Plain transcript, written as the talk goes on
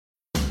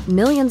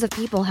Millions of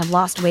people have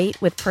lost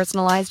weight with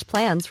personalized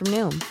plans from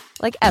Noom.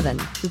 Like Evan,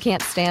 who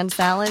can't stand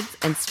salads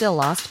and still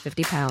lost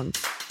 50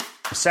 pounds.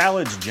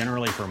 Salads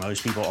generally for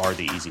most people are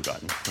the easy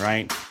button,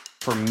 right?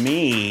 For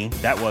me,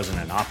 that wasn't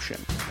an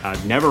option.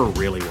 I never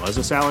really was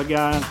a salad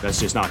guy. That's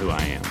just not who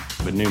I am.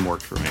 But Noom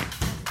worked for me.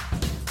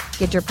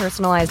 Get your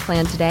personalized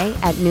plan today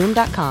at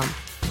Noom.com.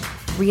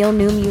 Real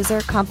Noom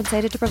user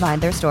compensated to provide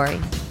their story.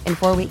 In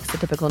 4 weeks, the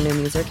typical Noom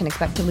user can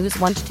expect to lose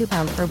 1 to 2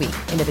 pounds per week.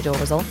 Individual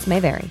results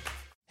may vary.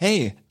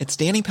 Hey, it's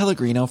Danny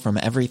Pellegrino from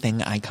Everything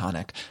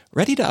Iconic.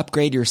 Ready to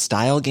upgrade your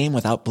style game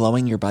without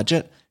blowing your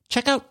budget?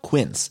 Check out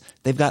Quince.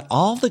 They've got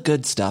all the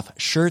good stuff,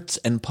 shirts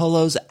and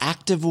polos,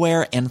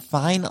 activewear, and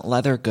fine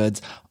leather goods,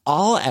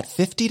 all at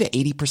 50 to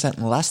 80%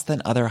 less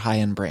than other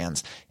high-end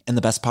brands. And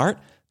the best part?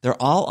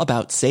 They're all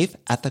about safe,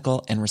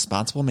 ethical, and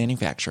responsible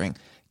manufacturing.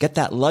 Get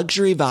that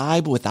luxury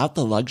vibe without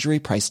the luxury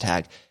price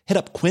tag. Hit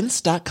up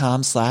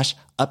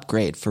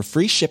quince.com/upgrade for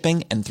free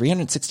shipping and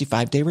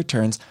 365-day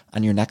returns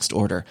on your next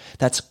order.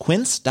 That's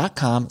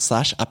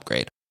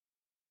quince.com/upgrade.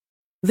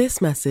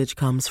 This message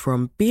comes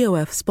from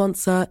BOF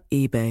sponsor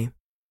eBay.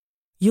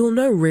 You'll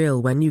know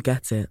real when you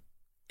get it.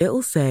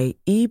 It'll say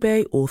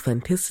eBay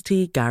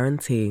Authenticity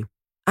Guarantee.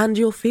 And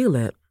you'll feel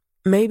it.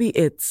 Maybe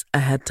it's a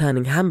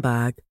head-turning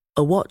handbag,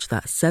 a watch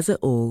that says it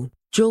all,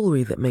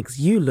 jewelry that makes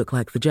you look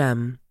like the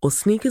gem, or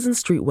sneakers and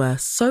streetwear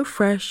so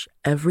fresh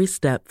every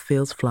step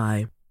feels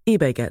fly.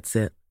 eBay gets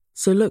it.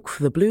 So look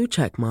for the blue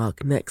check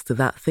mark next to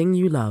that thing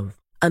you love.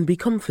 And be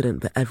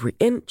confident that every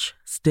inch,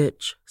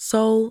 stitch,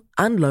 sole,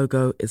 and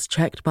logo is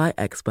checked by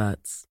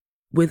experts.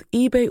 With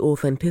eBay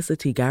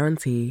Authenticity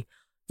Guarantee,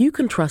 you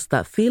can trust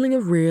that feeling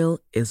of real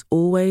is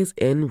always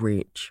in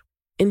reach.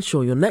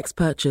 Ensure your next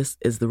purchase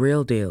is the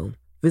real deal.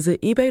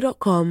 Visit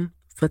eBay.com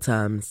for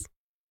terms.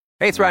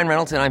 Hey, it's Ryan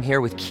Reynolds, and I'm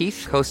here with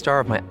Keith, co-star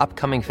of my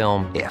upcoming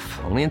film, If,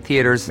 only in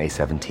theaters May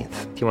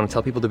 17th. Do you want to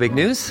tell people the big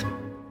news?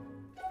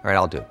 All right,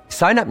 I'll do it.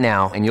 Sign up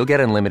now and you'll get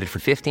unlimited for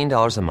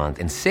 $15 a month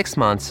and 6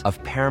 months of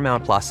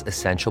Paramount Plus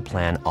Essential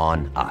Plan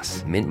on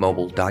us.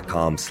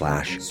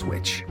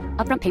 MintMobile.com/switch.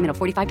 Upfront payment of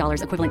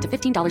 $45 equivalent to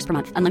 $15 per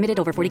month. Unlimited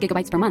over 40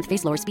 gigabytes per month.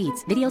 Face lower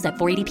speeds. Videos at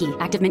 480p.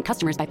 Active Mint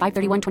customers by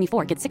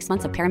 531.24 get 6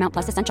 months of Paramount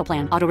Plus Essential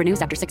Plan. Auto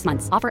renews after 6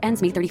 months. Offer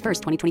ends May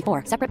 31st,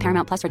 2024. Separate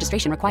Paramount Plus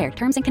registration required.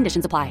 Terms and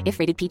conditions apply if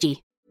rated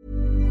PG.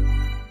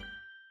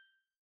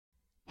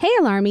 Hey,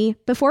 Alarmy.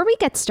 Before we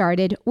get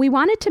started, we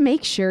wanted to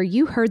make sure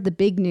you heard the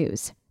big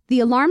news. The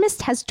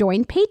Alarmist has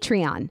joined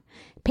Patreon.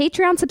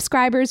 Patreon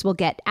subscribers will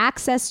get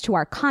access to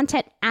our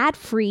content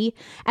ad-free,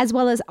 as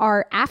well as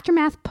our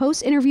Aftermath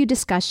post-interview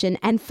discussion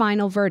and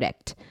final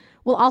verdict.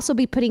 We'll also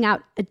be putting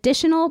out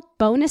additional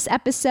bonus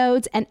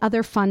episodes and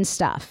other fun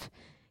stuff.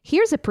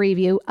 Here's a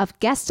preview of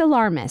Guest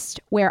Alarmist,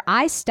 where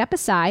I step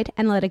aside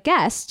and let a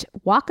guest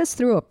walk us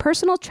through a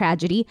personal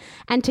tragedy,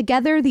 and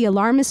together the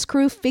Alarmist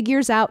crew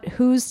figures out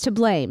who's to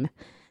blame.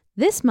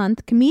 This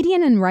month,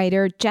 comedian and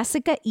writer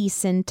Jessica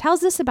Eason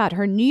tells us about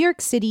her New York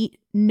City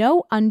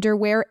no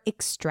underwear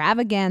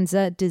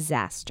extravaganza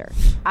disaster.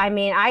 I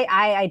mean,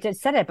 I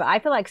just said it, but I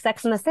feel like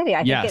Sex in the City.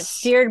 I think it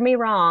steered me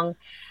wrong.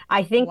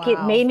 I think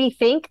it made me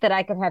think that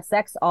I could have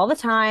sex all the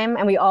time,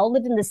 and we all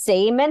lived in the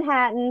same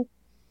Manhattan,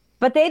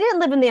 but they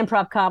didn't live in the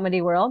improv comedy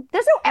world.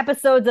 There's no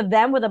episodes of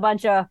them with a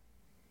bunch of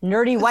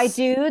nerdy white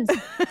dudes.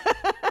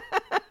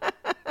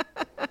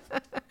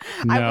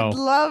 No. I would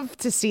love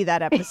to see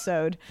that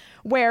episode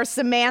where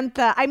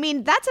Samantha, I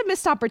mean, that's a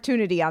missed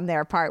opportunity on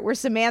their part, where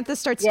Samantha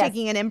starts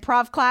taking an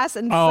improv class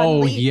and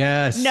suddenly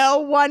no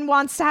one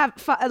wants to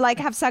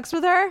have sex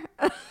with her.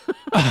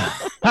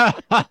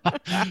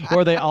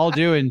 Or they all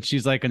do, and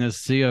she's like in a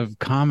sea of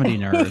comedy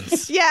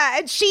nerds. Yeah,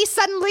 and she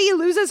suddenly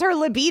loses her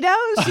libido.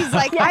 She's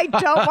like, I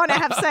don't want to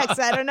have sex.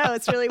 I don't know.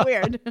 It's really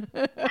weird.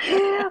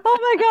 Oh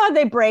my God,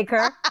 they break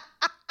her.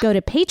 Go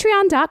to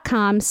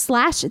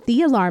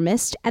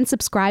patreon.com/thealarmist and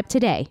subscribe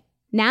today.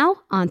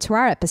 Now, on to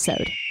our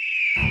episode.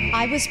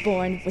 I was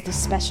born with a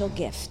special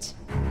gift.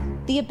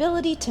 The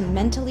ability to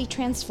mentally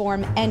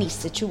transform any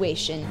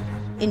situation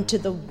into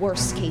the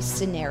worst case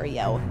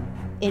scenario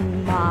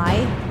in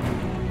my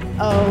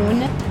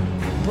own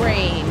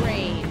brain.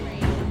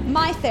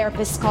 My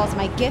therapist calls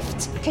my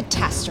gift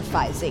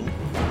catastrophizing.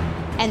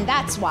 And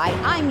that's why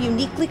I'm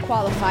uniquely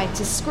qualified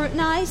to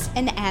scrutinize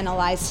and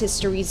analyze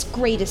history's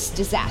greatest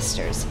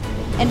disasters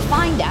and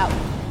find out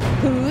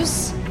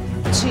who's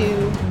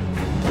to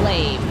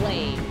blame.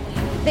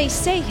 They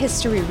say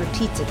history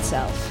repeats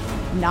itself.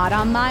 Not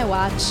on my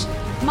watch.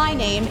 My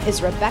name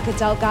is Rebecca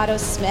Delgado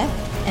Smith,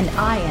 and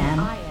I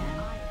am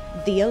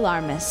the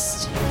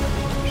Alarmist.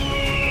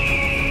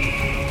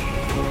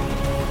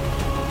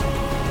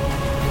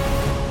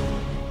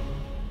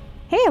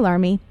 Hey,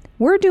 Alarmy.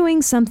 We're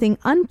doing something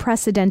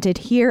unprecedented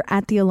here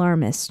at The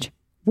Alarmist.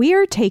 We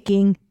are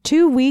taking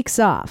 2 weeks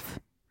off.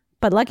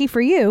 But lucky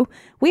for you,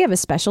 we have a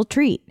special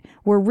treat.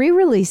 We're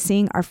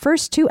re-releasing our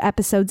first 2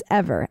 episodes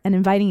ever and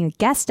inviting a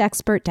guest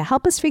expert to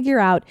help us figure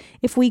out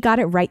if we got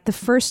it right the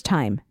first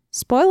time.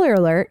 Spoiler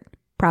alert,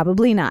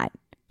 probably not.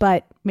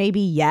 But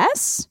maybe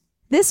yes?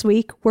 This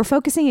week, we're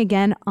focusing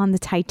again on the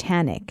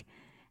Titanic.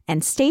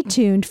 And stay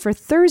tuned for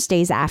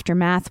Thursday's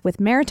Aftermath with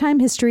maritime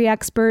history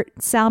expert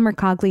Sal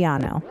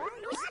Mercogliano.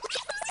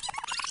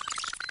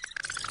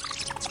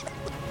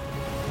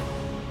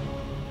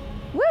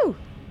 Woo!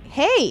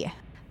 Hey!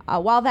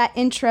 While that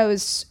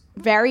intro's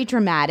very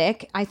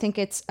dramatic, I think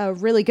it's a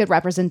really good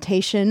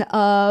representation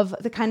of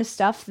the kind of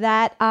stuff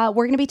that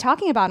we're going to be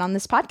talking about on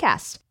this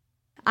podcast.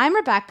 I'm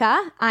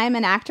Rebecca. I'm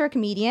an actor, a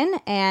comedian,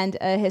 and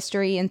a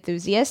history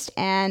enthusiast.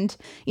 And,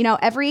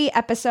 every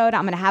episode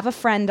I'm going to have a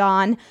friend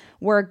on.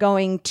 We're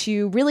going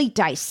to really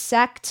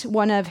dissect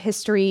one of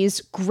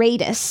history's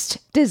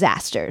greatest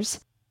disasters.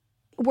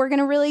 We're going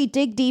to really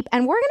dig deep,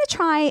 and we're going to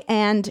try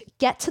and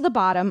get to the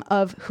bottom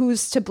of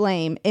who's to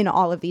blame in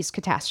all of these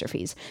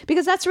catastrophes,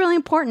 because that's really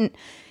important.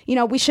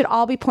 We should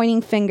all be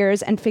pointing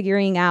fingers and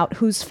figuring out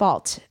whose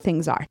fault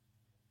things are.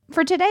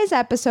 For today's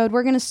episode,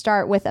 we're going to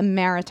start with a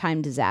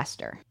maritime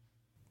disaster.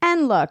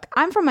 And look,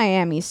 I'm from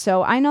Miami,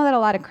 so I know that a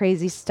lot of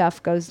crazy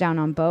stuff goes down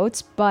on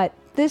boats, but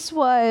this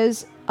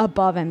was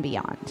above and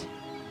beyond.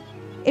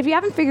 If you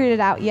haven't figured it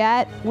out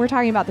yet, we're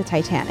talking about the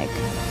Titanic.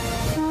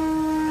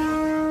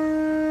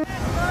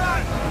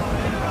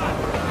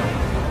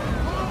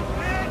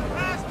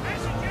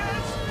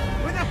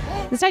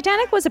 The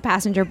Titanic was a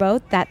passenger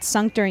boat that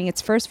sunk during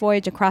its first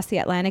voyage across the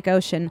Atlantic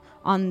Ocean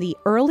on the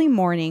early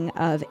morning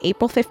of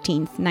April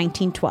 15th,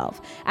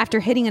 1912, after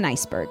hitting an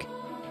iceberg.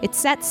 It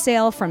set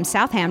sail from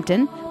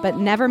Southampton, but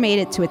never made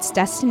it to its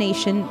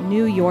destination,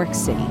 New York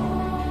City.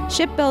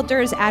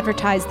 Shipbuilders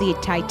advertised the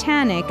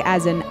Titanic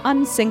as an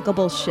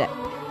unsinkable ship,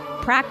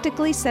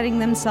 practically setting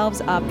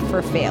themselves up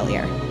for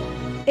failure.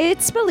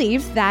 It's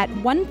believed that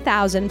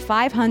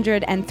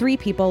 1,503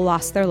 people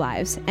lost their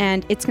lives,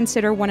 and it's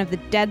considered one of the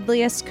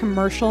deadliest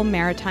commercial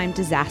maritime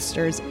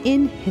disasters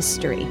in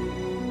history.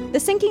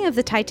 The sinking of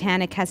the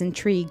Titanic has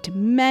intrigued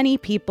many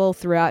people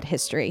throughout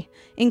history,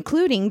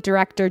 including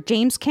director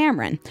James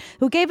Cameron,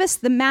 who gave us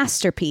the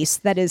masterpiece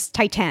that is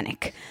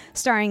Titanic,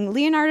 starring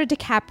Leonardo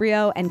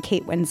DiCaprio and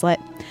Kate Winslet.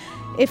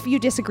 If you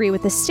disagree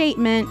with the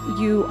statement,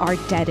 you are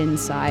dead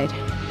inside.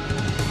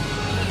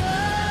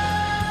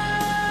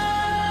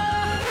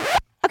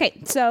 Okay,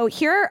 so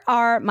here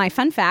are my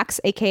fun facts,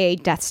 aka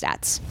death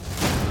stats.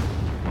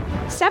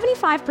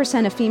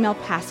 75% of female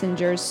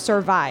passengers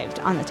survived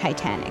on the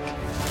Titanic.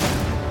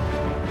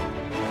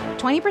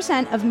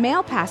 20% of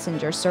male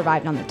passengers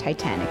survived on the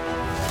Titanic.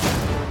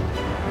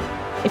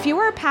 If you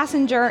were a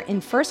passenger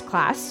in first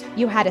class,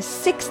 you had a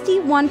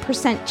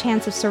 61%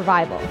 chance of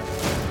survival.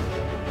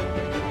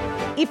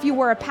 If you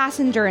were a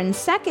passenger in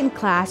second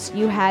class,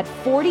 you had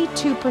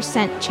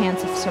 42%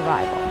 chance of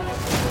survival.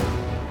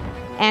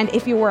 And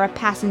if you were a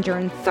passenger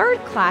in third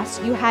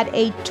class, you had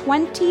a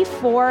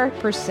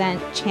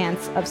 24%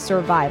 chance of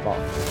survival.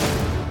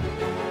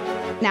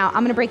 Now,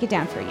 I'm going to break it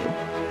down for you.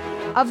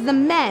 Of the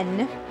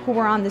men who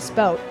were on this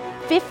boat,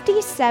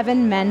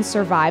 57 men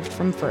survived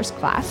from first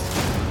class,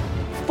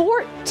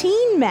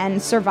 14 men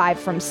survived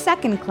from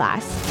second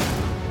class,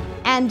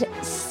 and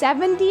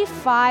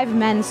 75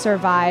 men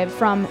survived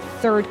from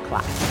third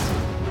class.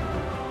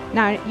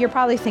 Now, you're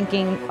probably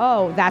thinking,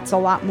 oh, that's a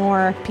lot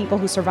more people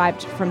who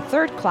survived from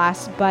third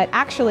class, but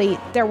actually,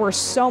 there were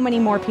so many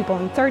more people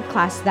in third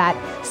class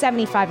that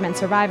 75 men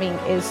surviving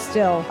is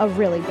still a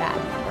really bad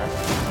number.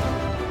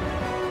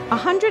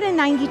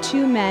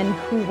 192 men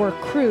who were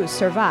crew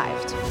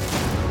survived.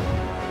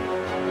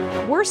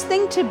 Worst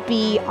thing to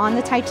be on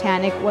the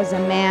Titanic was a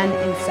man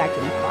in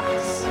second class.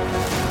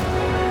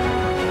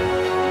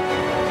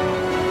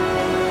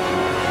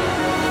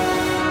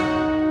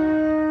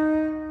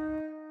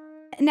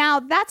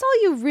 Now, that's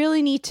all you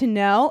really need to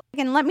know.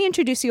 And let me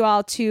introduce you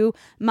all to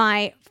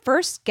my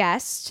first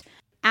guest,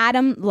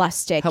 Adam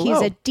Lustig. Hello.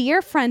 He's a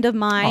dear friend of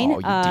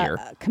mine,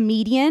 a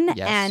comedian,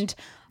 yes. and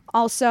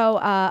also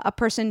a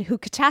person who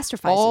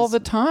catastrophizes. All the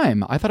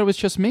time. I thought it was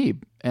just me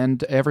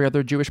and every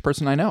other Jewish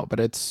person I know, but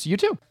it's you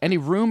too. Any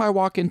room I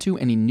walk into,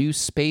 any new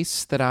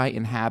space that I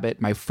inhabit,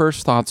 my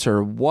first thoughts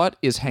are, what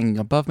is hanging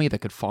above me that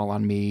could fall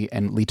on me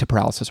and lead to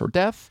paralysis or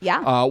death?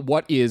 Yeah.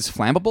 What is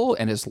flammable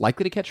and is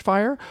likely to catch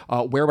fire?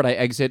 Where would I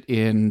exit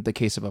in the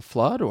case of a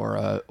flood or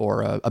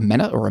a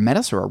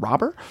menace or a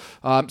robber?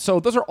 So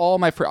those are all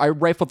my. I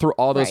rifled through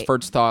all those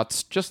first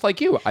thoughts, just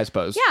like you, I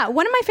suppose. Yeah.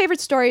 One of my favorite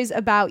stories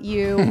about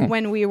you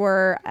when we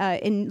were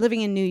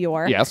living in New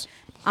York. Yes.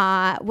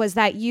 Was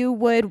that you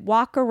would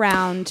walk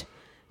around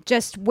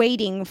just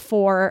waiting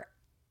for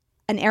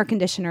an air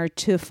conditioner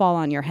to fall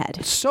on your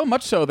head. So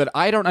much so that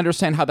I don't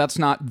understand how that's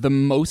not the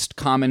most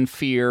common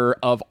fear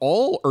of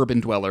all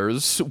urban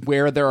dwellers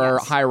where there are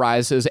high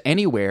rises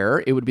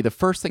anywhere. It would be the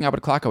first thing I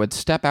would clock. I would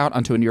step out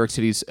onto a New York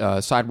City's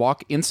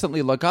sidewalk,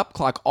 instantly look up,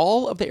 clock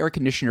all of the air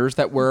conditioners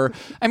that were,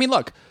 I mean,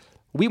 look,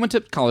 we went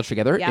to college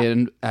together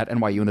at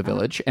NYU in the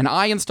Village, and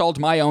I installed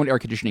my own air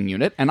conditioning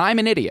unit, and I'm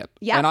an idiot.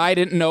 And I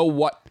didn't know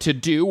what to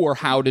do or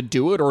how to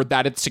do it or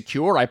that it's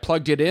secure. I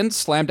plugged it in,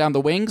 slammed down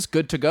the wings,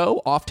 good to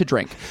go, off to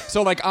drink.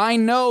 So, I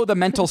know the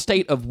mental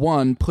state of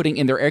one putting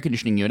in their air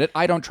conditioning unit.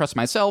 I don't trust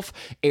myself,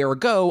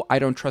 ergo, I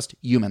don't trust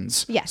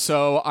humans. Yes.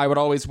 So I would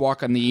always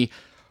walk on the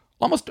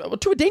almost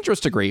to a dangerous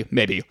degree,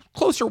 maybe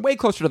way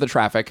closer to the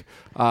traffic.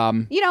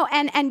 And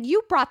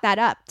you brought that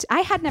up.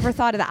 I had never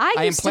thought of that.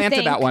 I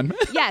implanted that one.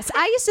 Yes,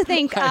 I used to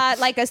think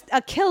like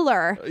a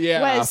killer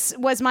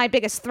was my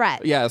biggest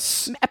threat.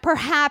 Yes,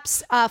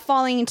 perhaps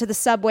falling into the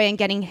subway and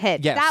getting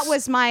hit. Yes. That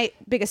was my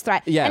biggest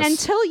threat. Yes. And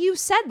until you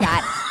said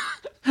that.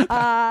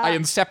 I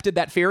incepted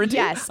that fear into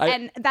you. Yes,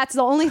 and that's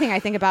the only thing I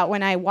think about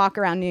when I walk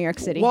around New York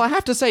City. Well, I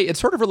have to say, it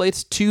sort of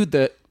relates to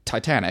the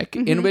Titanic,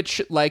 in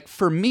which, like,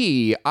 for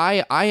me,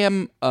 I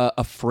am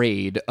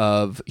afraid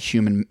of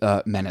human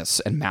menace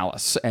and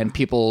malice, and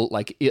people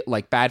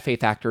like bad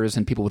faith actors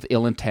and people with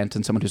ill intent,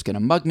 and someone who's going to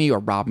mug me or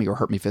rob me or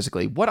hurt me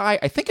physically. What I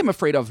think I'm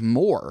afraid of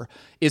more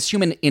is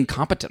human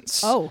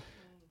incompetence. Oh.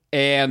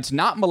 And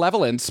not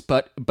malevolence,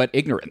 but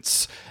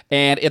ignorance.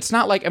 And it's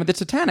not like, I mean, the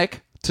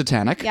Titanic.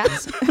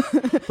 Yes.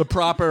 The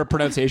proper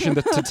pronunciation,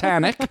 the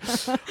Titanic.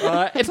 It's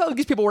not like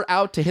these people were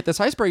out to hit this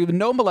iceberg.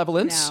 No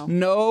malevolence,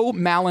 no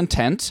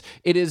malintent.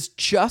 It is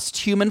just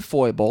human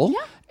foible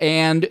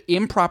and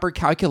improper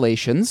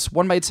calculations.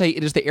 One might say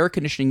it is the air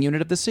conditioning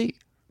unit of the sea.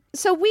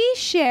 So we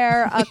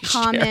share a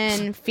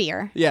common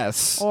fear.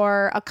 Yes.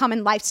 Or a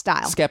common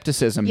lifestyle.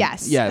 Skepticism.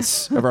 Yes.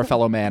 Yes, of our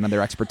fellow man and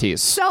their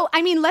expertise. So,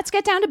 I mean, let's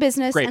get down to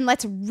business and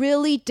let's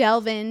really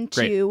delve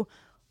into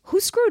who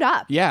screwed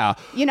up. Yeah.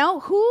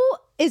 Who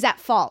is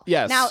at fault.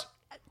 Yes. Now,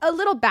 a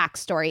little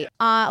backstory.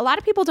 A lot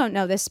of people don't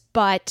know this,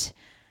 but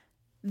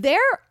there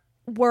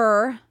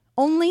were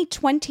only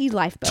 20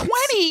 lifeboats.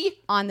 20?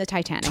 On the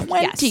Titanic.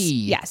 20?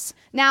 Yes.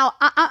 Now,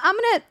 I'm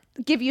going to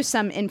give you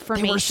some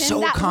information they were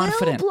so that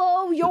confident. will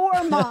blow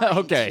your mind.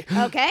 Okay.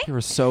 They were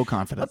so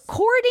confident.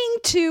 According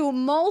to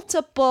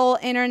multiple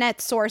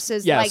internet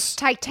sources like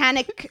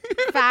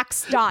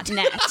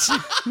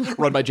TitanicFacts.net.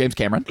 Run by James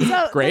Cameron.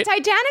 So Great. The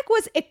Titanic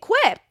was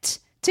equipped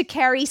to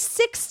carry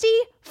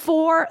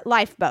 64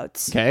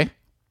 lifeboats. Okay.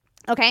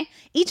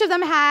 Each of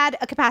them had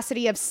a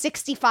capacity of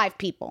 65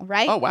 people,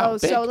 right? Oh, wow.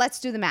 So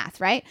let's do the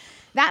math, right?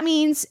 That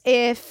means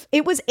if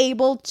it was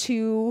able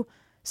to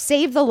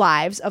save the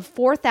lives of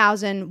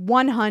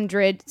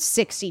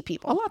 4,160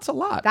 people. Oh, that's a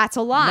lot. That's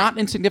a lot. Not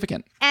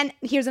insignificant. And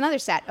here's another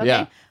stat, okay?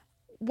 Yeah.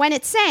 When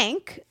it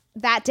sank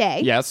that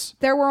day,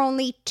 there were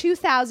only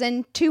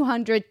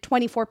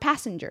 2,224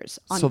 passengers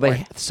on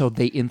board. So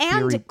they in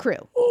theory... And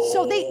crew.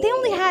 So they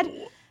only had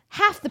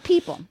half the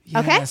people,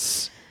 okay?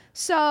 Yes.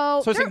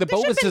 So I think the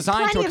boat was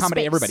designed to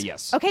accommodate everybody,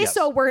 yes. Okay, yes.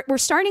 so we're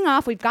starting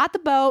off. We've got the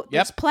boat. Yep.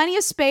 There's plenty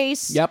of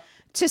space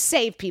to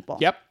save people.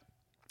 Yep.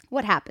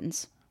 What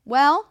happens?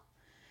 Well,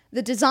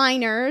 the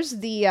designers,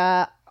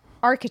 the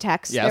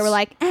architects, they were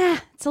like,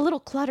 it's a little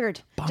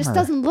cluttered. Bummer. Just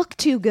doesn't look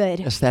too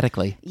good.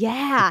 Aesthetically.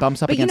 Yeah. It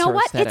bumps up but against you know our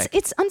what? aesthetic.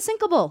 It's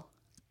unsinkable.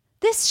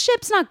 This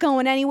ship's not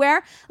going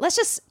anywhere. Let's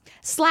just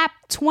slap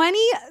 20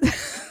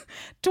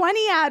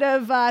 out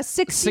of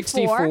 64.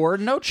 64.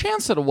 No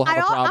chance that we'll have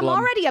a problem. I'm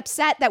already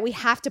upset that we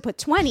have to put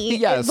 20.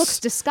 Yes. It looks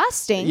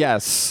disgusting.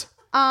 Yes.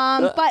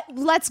 But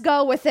let's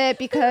go with it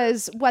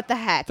because what the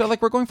heck? So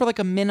like we're going for like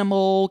a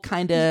minimal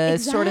kind of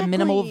sort of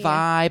minimal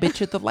vibe. It's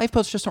just, the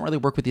lifeboats just don't really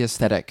work with the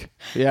aesthetic.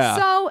 Yeah.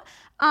 So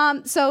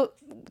so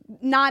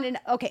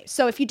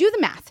if you do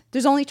the math,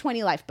 there's only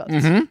 20 lifeboats.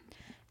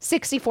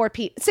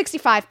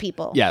 65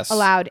 people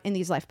allowed in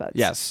these lifeboats.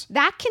 Yes.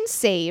 That can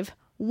save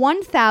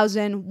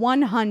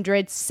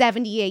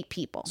 1,178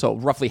 people. So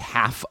roughly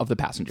half of the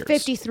passengers.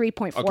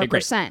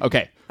 53.4%.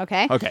 Okay.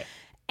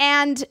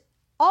 And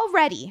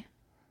already,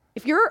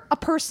 if you're a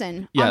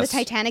person on the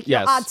Titanic,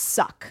 your odds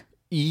suck.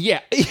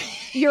 Yeah. It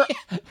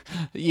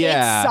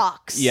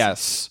sucks.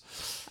 Yes.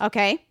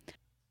 Okay.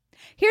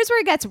 Here's where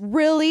it gets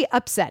really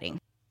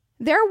upsetting.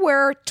 There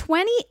were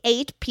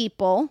 28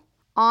 people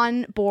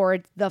on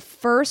board the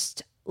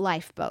first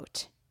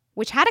lifeboat,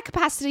 which had a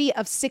capacity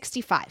of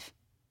 65.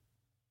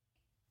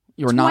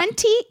 You were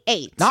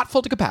 28. Not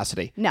full to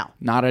capacity. No.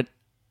 Not at...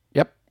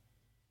 Yep.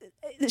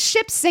 The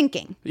ship's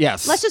sinking.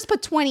 Yes. Let's just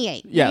put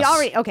 28.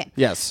 Yes. Okay.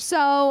 Yes.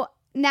 So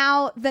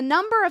now the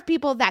number of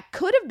people that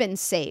could have been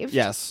saved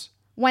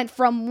went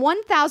from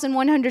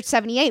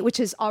 1,178, which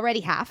is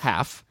already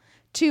half,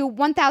 to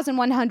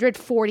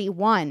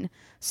 1,141.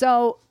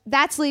 So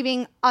that's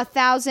leaving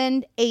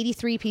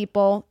 1,083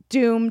 people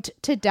doomed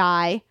to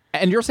die.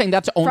 And you're saying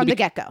that's only from the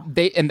get-go.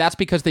 And that's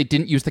because they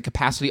didn't use the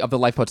capacity of the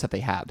lifeboats that they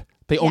had.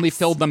 They only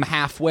filled them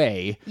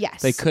halfway.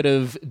 Yes. They could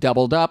have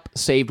doubled up,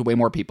 saved way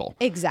more people.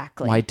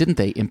 Exactly. Why didn't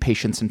they?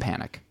 Impatience and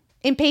panic.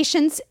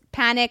 Impatience,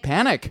 panic.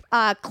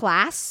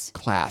 Class.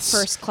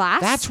 First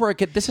class. That's where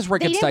this is where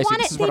it gets dicey.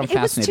 This is what I'm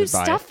fascinated by. It was too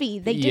stuffy.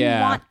 They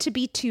didn't want to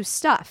be too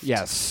stuffed.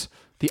 Yes.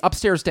 The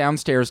upstairs,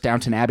 downstairs,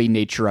 Downton Abbey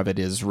nature of it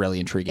is really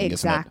intriguing,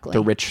 isn't it?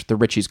 The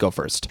richies go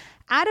first.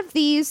 Out of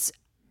these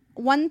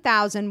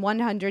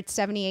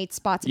 1,178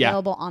 spots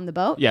available on the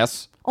boat,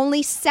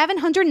 only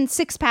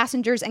 706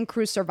 passengers and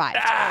crew survived.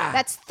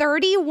 That's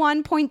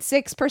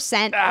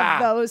 31.6%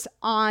 of those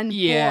on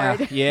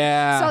board.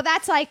 Yeah. So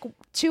that's like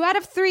 2 out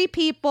of 3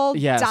 people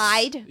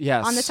died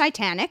on the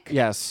Titanic.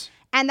 Yes.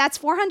 And that's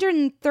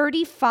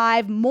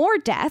 435 more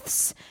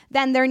deaths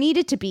than there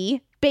needed to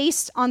be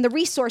based on the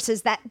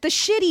resources that the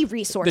shitty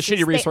resources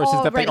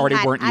that they already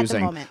weren't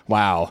using.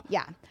 Wow.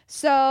 Yeah.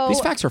 So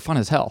these facts are fun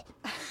as hell.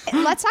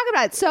 Let's talk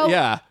about it. So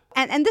yeah.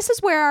 And this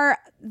is where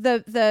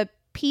the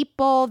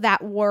people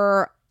that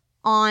were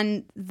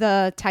on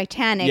the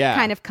Titanic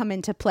kind of come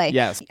into play.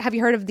 Yes. Have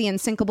you heard of the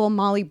unsinkable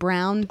Molly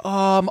Brown?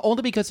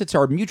 Only because it's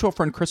our mutual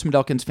friend Chris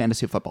Medelkin's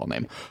fantasy football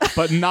name,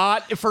 but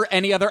not for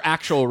any other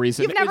actual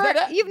reason.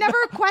 You've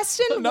never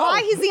questioned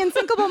why he's the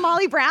unsinkable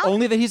Molly Brown?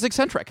 Only that he's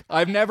eccentric.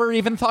 I've never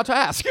even thought to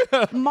ask.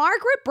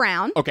 Margaret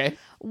Brown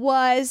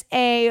was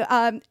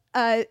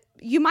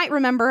you might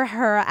remember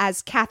her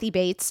as Kathy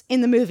Bates in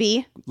the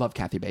movie. Love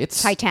Kathy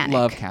Bates. Titanic.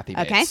 Love Kathy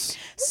Bates. Okay.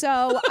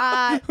 So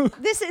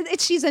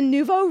she's a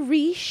nouveau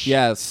riche.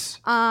 Yes.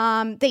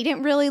 They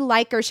didn't really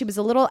like her. She was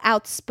a little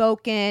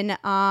outspoken.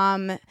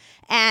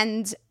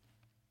 And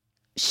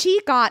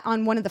she got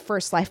on one of the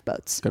first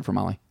lifeboats. Good for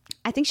Molly.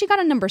 I think she got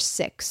a number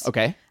 6.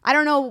 Okay. I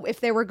don't know if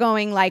they were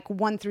going like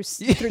 1 through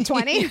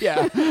 20.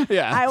 Yeah.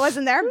 I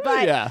wasn't there,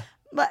 but yeah.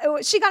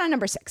 But she got a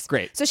number 6.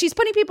 Great. So she's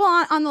putting people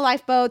on the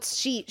lifeboats.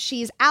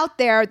 She's out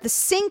there. The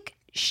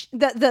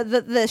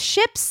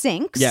ship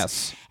sinks.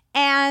 Yes.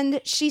 And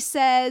she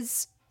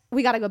says,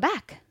 "We got to go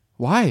back.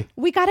 Why?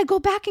 We got to go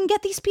back and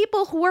get these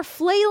people who are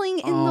flailing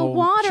in the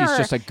water." She's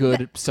just a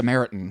good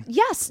Samaritan.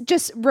 Yes.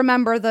 Just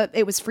remember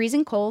it was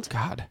freezing cold.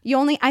 God. You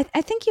only, I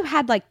think you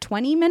had like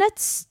 20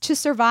 minutes to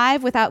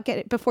survive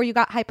before you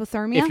got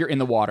hypothermia. If you're in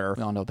the water.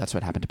 Oh no, that's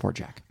what happened to poor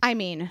Jack. I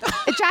mean,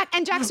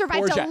 Jack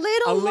survived a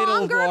little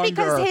longer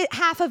because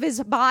half of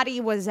his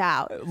body was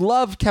out.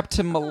 Love kept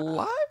him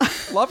alive.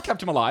 Love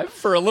kept him alive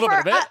for a little bit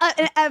of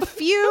it. A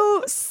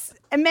few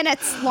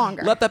minutes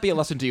longer. Let that be a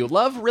lesson to you.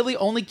 Love really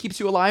only keeps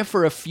you alive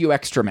for a few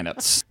extra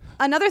minutes.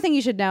 Another thing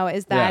you should know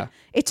is that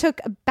it took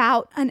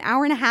about an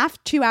hour and a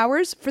half, 2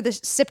 hours for the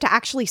ship to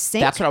actually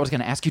sink. That's what I was going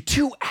to ask you.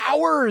 2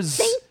 hours.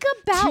 Think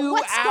about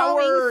what's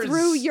going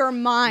through your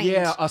mind.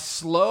 Yeah, a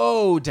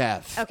slow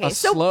death. Okay,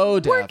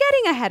 we're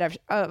getting ahead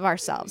of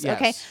ourselves. Yes.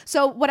 Okay,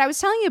 so what I was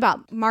telling you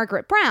about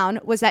Margaret Brown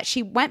was that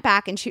she went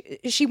back and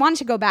she wanted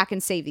to go back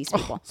and save these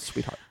people. Oh,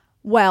 sweetheart.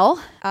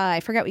 Well, I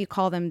forget what you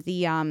call them.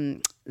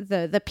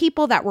 The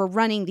people that were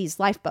running these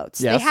lifeboats.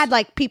 Yes. They had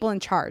like people in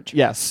charge.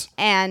 Yes.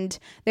 And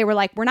they were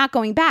like, "We're not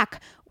going back.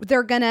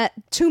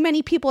 Too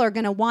many people are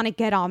gonna want to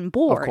get on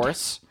board. Of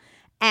course.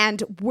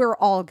 And we're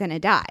all gonna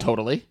die."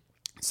 Totally.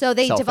 So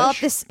they developed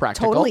this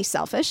totally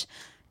selfish.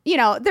 You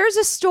know, there's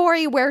a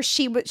story where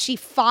she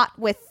fought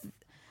with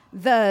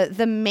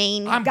the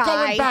main guy. I'm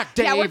going back,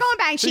 Dave. Yeah, we're going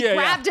back. She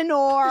grabbed an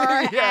oar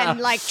and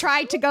like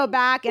tried to go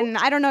back, and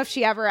I don't know if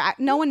she ever.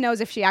 No one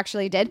knows if she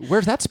actually did.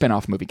 Where's that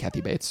spin-off movie,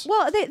 Kathy Bates?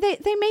 Well, they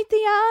made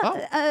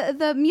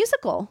the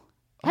musical.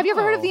 Have you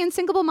ever heard of the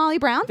unsinkable Molly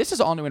Brown? This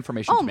is all new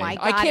information to me. My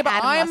God, I can't.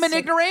 I'm an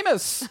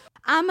ignoramus.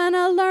 I'm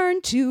gonna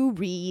learn to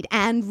read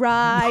and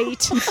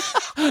write.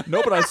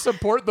 No, but I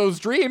support those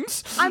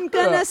dreams. I'm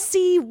gonna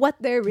see what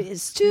there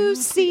is to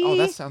see. Oh,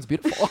 that sounds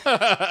beautiful.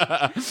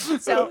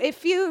 So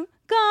if you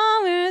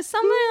go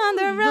somewhere on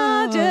the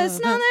road,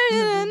 just know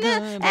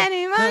that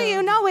anybody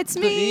you know it's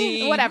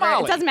me. Whatever,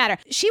 Molly. It doesn't matter.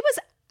 She was.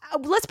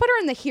 Let's put her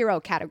in the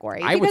hero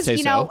category. I would say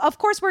so. Of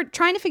course, we're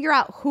trying to figure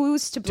out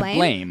who's to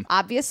blame.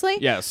 Obviously.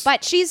 Yes.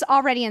 But she's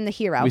already in the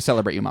hero. We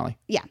celebrate you, Molly.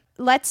 Yeah.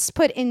 Let's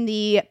put in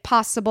the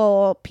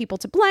possible people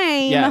to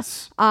blame.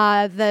 Yes.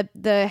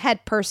 The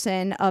head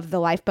person of the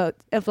lifeboat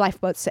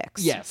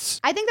 6. Yes.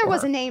 I think there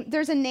was a name.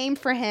 There's a name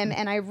for him,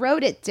 and I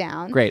wrote it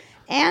down. Great.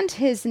 And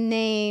his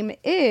name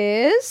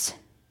is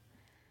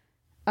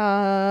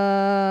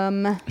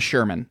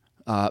Sherman.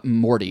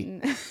 Morty,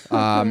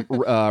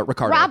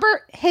 Ricardo,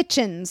 Robert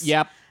Hitchens.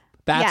 Yep,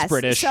 that's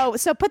British.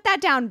 So put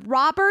that down,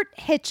 Robert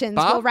Hitchens.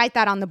 We'll write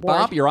that on the board.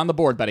 Bob, you're on the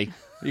board, buddy.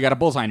 You got a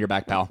bullseye on your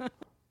back, pal.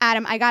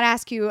 Adam, I got to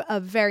ask you a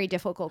very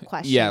difficult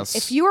question. Yes.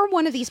 If you were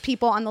one of these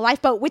people on the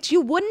lifeboat, which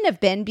you wouldn't have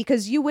been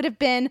because you would have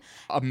been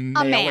a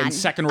man in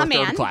second or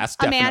third class,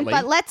 definitely.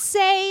 But let's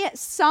say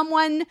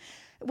someone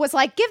was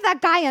like, "Give that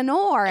guy an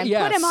oar and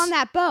put him on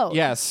that boat."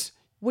 Yes.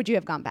 Would you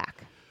have gone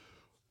back?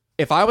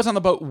 If I was on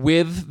the boat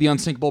with the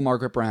unsinkable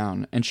Margaret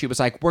Brown and she was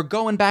like, "We're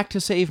going back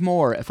to save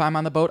more," if I'm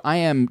on the boat, I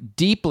am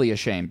deeply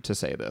ashamed to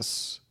say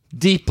this.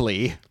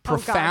 Deeply,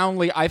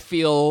 profoundly, I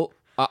feel...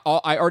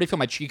 I already feel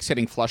my cheeks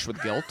getting flushed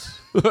with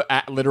guilt,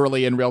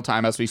 literally in real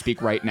time as we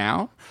speak right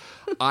now.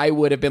 I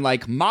would have been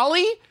like,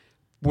 "Molly,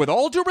 with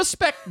all due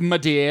respect, my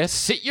dear,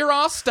 sit your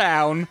ass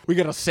down. We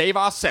gotta save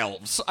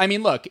ourselves." I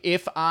mean, look,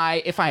 if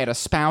I had a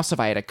spouse, if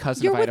I had a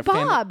cousin, You're if I had a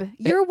family... Bob.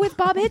 You're with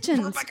Bob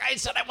Hitchens. Like I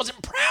said, I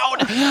wasn't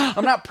proud.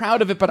 I'm not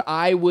proud of it, but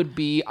I would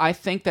be. I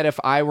think that if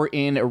I were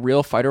in a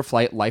real fight or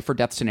flight, life or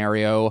death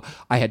scenario,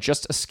 I had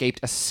just escaped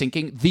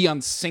the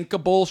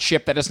unsinkable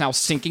ship that is now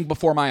sinking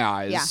before my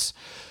eyes. Yeah.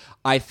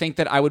 I think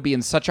that I would be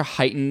in such a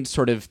heightened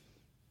sort of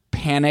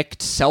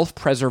panicked,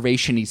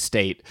 self-preservation-y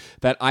state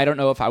that I don't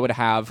know if I would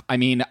have. I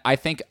mean, I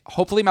think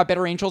hopefully my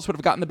better angels would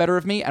have gotten the better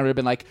of me and would have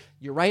been like,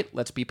 you're right,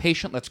 let's be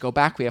patient, let's go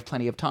back, we have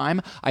plenty of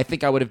time. I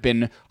think I would have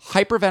been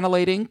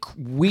hyperventilating,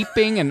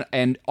 weeping,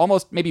 and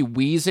almost maybe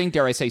wheezing,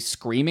 dare I say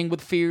screaming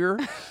with fear.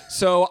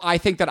 So I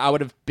think that I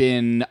would have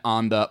been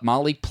on the,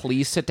 Molly,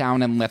 please sit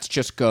down and let's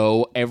just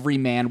go. Every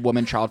man,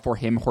 woman, child for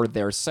him, her,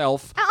 their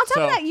self. On top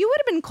of that, you would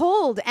have been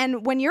cold,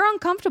 and when you're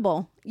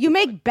uncomfortable, you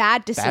make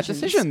bad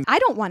decisions. I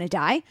don't want to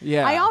die.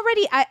 Yeah.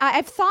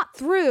 I've thought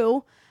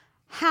through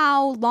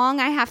how long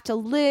I have to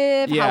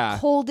live, how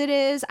cold it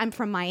is. I'm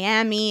from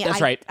Miami.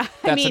 That's right.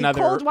 I mean,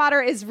 cold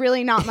water is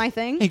really not my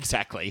thing.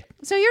 Exactly.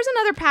 So here's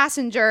another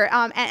passenger,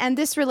 and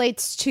this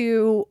relates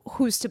to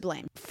who's to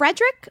blame.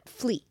 Frederick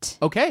Fleet.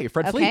 Okay,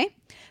 Fred Fleet.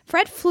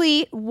 Fred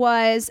Fleet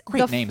was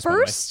Great names,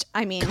 first.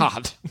 I mean,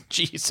 God,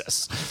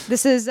 Jesus.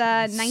 This is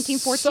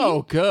 1914.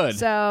 So good.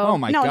 So oh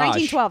my gosh.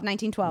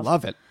 1912.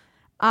 Love it.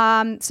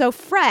 So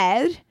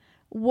Fred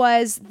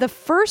was the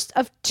first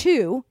of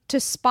two to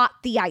spot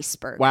the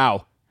iceberg.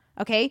 Wow.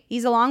 Okay,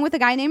 he's along with a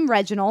guy named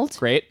Reginald.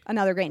 Great.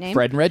 Another great name.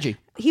 Fred and Reggie.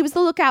 He was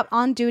the lookout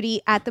on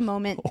duty at the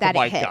moment that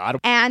it hit. God.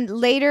 And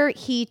later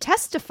he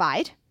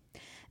testified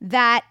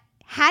that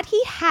had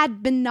he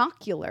had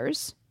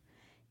binoculars,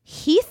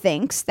 he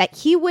thinks that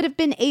he would have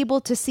been able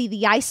to see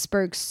the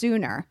iceberg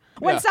sooner.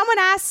 When someone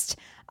asked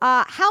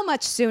how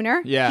much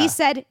sooner, he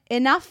said,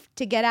 enough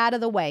to get out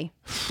of the way.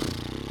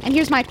 And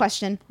here's my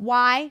question.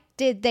 Why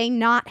did they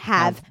not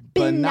have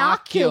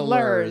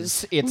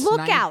binoculars? It's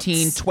Lookouts.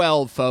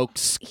 1912,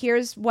 folks.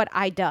 Here's what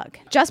I dug.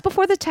 Just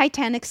before the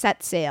Titanic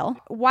set sail,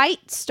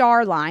 White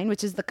Star Line,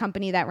 which is the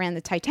company that ran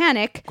the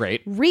Titanic,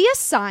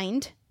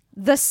 reassigned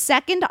the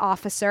second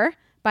officer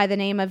by the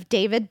name of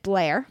David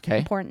Blair. Okay.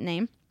 Important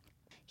name.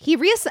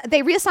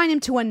 They reassigned him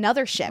to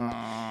another ship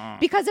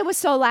because it was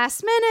so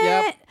last minute.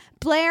 Yep.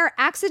 Blair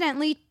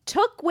accidentally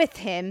took with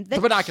him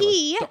the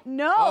key.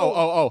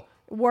 Oh.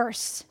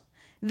 Worse.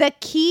 The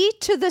key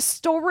to the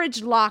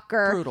storage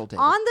locker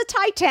on the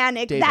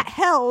Titanic that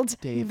held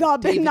the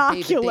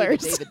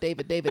binoculars.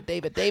 David.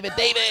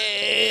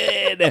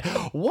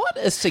 What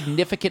a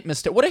significant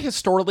mistake. What a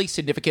historically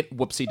significant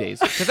whoopsie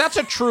daisy. Because that's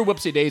a true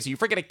whoopsie daisy. You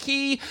forget a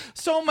key.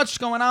 So much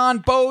going on.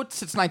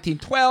 Boats. It's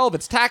 1912.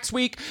 It's tax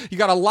week. You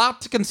got a lot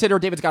to consider.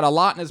 David's got a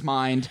lot in his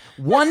mind.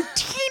 One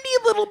teeny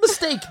little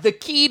mistake. The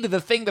key to the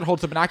thing that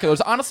holds the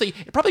binoculars. Honestly,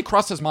 it probably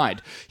crossed his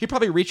mind. He'd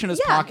probably reach in his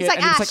pocket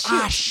and he's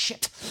like,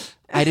 shit.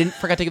 I didn't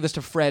forget to give this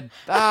to Fred.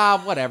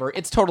 Whatever.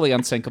 It's totally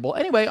unsinkable.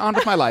 Anyway, on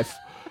with my life.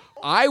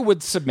 I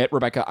would submit,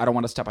 Rebecca, I don't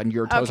want to step on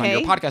your toes on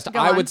your podcast.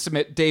 I would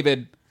submit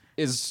David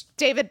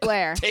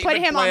Blair. Put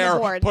him on the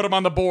board. Put him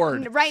on the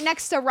board. Right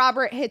next to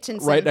Robert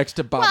Hitchinson. Right next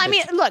to Bob. Well, I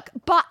mean, look,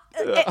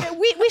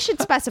 we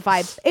should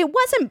specify. It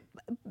wasn't,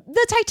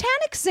 the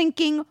Titanic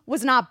sinking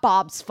was not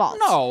Bob's fault.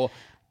 No.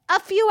 A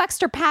few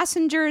extra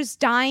passengers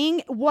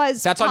dying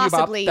was That's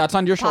possibly... on you, Bob. That's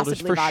on your shoulders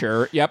for Bob.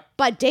 Sure. Yep.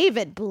 But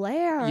David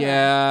Blair...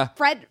 Yeah.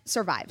 Fred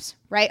survives,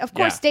 right? Of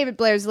course, David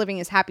Blair's living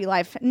his happy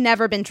life,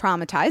 never been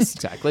traumatized.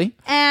 Exactly.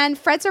 And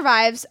Fred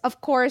survives,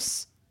 of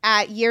course,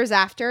 years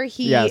after.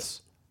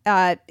 He's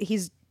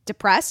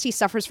depressed. He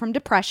suffers from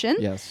depression.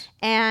 Yes.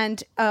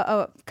 And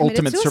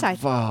committed suicide.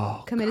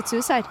 Committed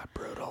suicide.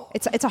 Brutal.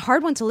 It's a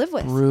hard one to live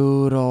with.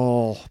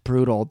 Brutal.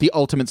 The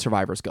ultimate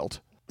survivor's guilt.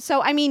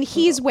 So, I mean,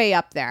 he's way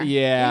up there.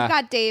 Yeah. We've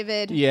got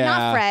David, Yeah.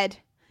 not Fred.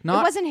 It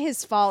wasn't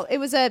his fault. It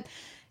was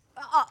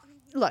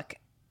look,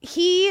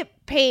 he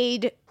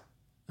paid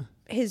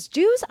his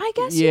dues, I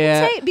guess you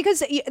could say. Because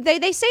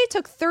they say it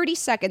took 30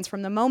 seconds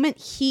from the moment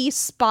he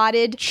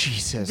spotted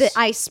the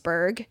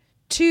iceberg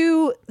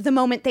to the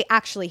moment they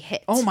actually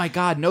hit. Oh my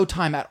God, no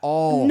time at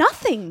all.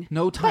 Nothing.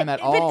 No time at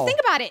all. But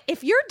think about it.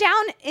 If you're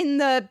down in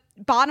the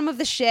bottom of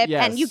the ship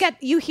and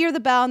you hear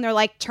the bell and they're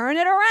like, turn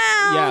it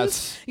around.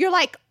 Yes. You're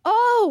like,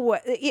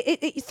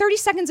 30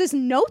 seconds is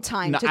no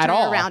time to turn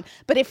it around.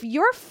 But if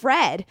you're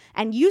Fred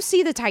and you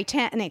see the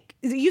Titanic,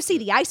 you see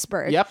the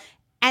iceberg. Yep.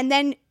 And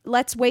then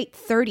let's wait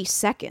 30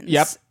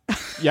 seconds.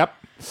 Yep.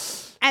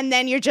 And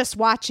then you're just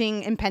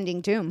watching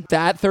impending doom.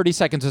 That 30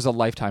 seconds is a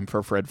lifetime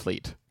for Fred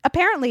Fleet.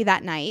 Apparently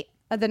that night,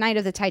 the night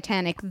of the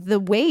Titanic, the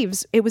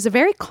waves, it was a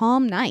very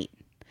calm night.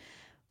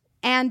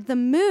 And the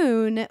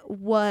moon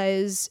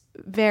was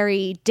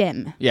very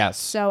dim. Yes.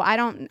 So I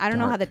don't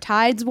know how the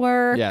tides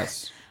work.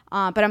 Yes.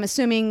 But I'm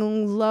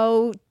assuming the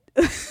low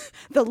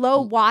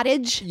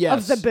wattage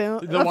of the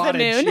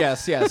moon.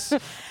 Yes. Just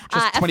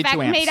 22 effect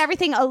amps. made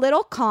everything a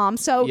little calm.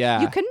 So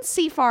you couldn't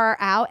see far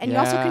out, and you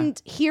also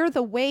couldn't hear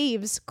the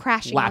waves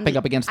crashing lapping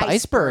up against the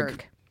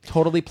iceberg.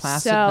 Totally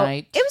placid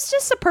night. It was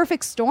just a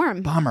perfect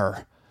storm.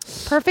 Bummer.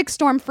 Perfect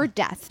storm for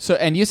death. So,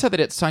 and you said that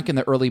it sunk in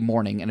the early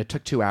morning and it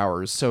took 2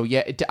 hours. So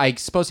I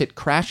suppose it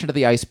crashed into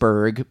the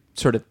iceberg,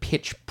 sort of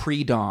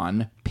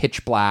pre-dawn,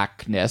 pitch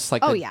blackness,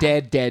 like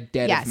dead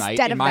of night.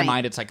 In my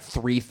mind, it's like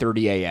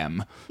 3:30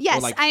 a.m. Yes,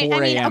 or like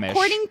 4 a.m.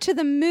 according to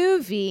the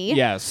movie.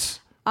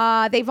 Yes.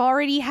 They've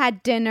already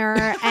had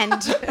dinner,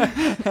 and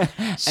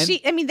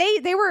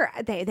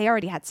they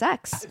already had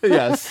sex.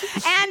 Yes.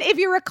 And if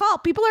you recall,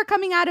 people are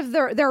coming out of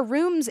their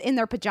rooms in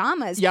their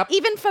pajamas. Yep.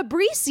 Even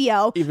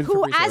Fabrizio,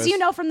 as you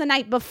know from the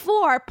night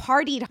before,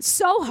 partied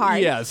so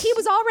hard. Yes. He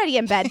was already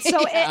in bed. So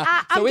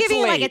I'm giving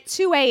you like a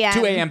 2 a.m.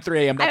 2 a.m.,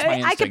 3 a.m. That's my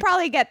instinct. I could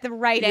probably get the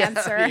right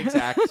answer.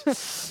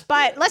 Exact.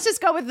 But let's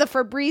just go with the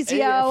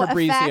Fabrizio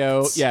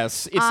effect.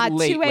 Yes. It's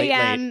late, 2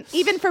 a.m. late.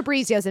 Even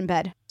Fabrizio's in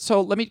bed.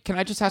 So can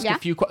I just ask a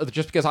few questions?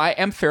 Just because I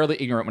am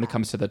fairly ignorant when it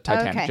comes to the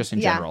Titanic, just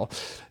in general.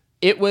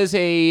 It was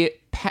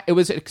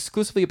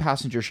exclusively a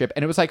passenger ship,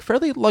 and it was like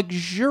fairly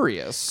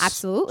luxurious.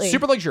 Absolutely.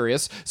 Super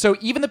luxurious. So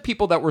even the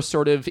people that were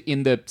sort of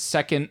in the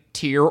second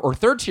tier or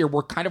third tier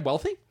were kind of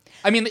wealthy.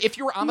 I mean, if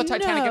you were on the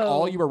Titanic at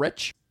all, you were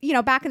rich. You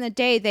know, back in the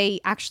day,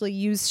 they actually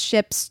used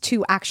ships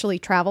to actually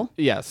travel.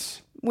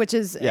 Yes. Which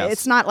is,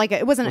 it's not like,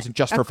 it wasn't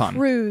just for fun.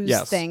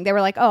 Cruise thing. They were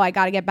like, I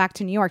got to get back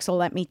to New York, so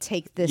let me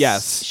take this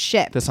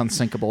ship. This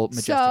unsinkable,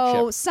 majestic ship.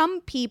 So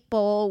some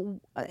people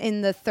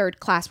in the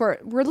third class were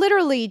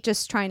literally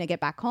just trying to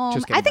get back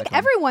home. I think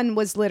everyone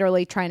was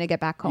literally trying to get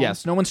back home.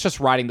 Yes, no one's just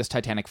riding this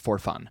Titanic for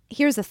fun.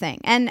 Here's the thing,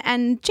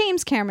 and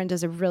James Cameron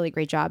does a really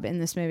great job in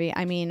this movie.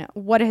 I mean,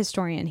 what a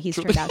historian he's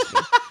turned out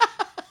to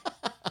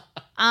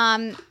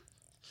be.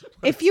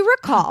 If you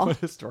recall,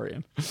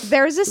 historian.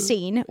 There's a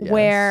scene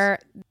where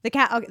the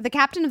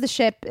captain of the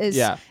ship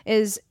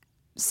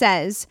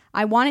says,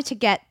 "I wanted to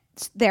get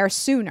there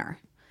sooner.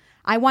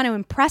 I want to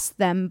impress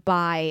them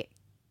by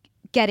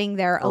getting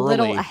there a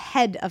little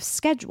ahead of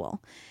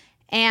schedule."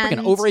 And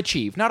we're going to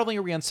overachieve. Not only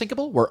are we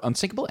unsinkable, we're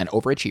unsinkable and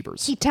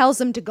overachievers. He tells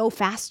them to go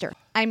faster.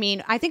 I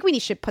mean, I think we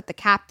should put the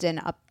captain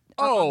up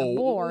on the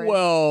board.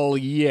 Well,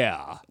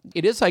 yeah.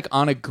 It is like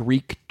on a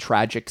Greek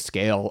tragic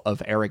scale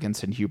of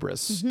arrogance and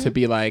hubris to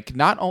be like,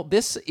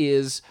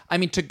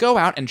 to go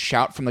out and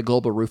shout from the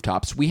global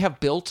rooftops, we have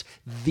built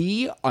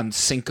the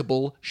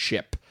unsinkable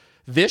ship.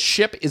 This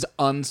ship is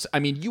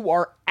you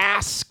are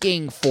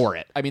asking for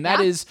it. I mean,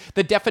 that is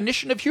the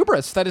definition of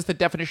hubris. That is the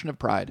definition of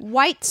pride.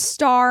 White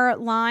Star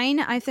Line,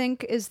 I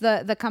think, is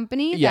the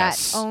company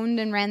that owned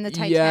and ran the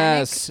Titanic.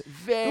 Yes,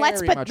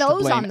 let's put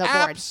those on the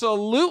board.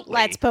 Absolutely.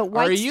 Let's put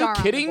White Star on the board.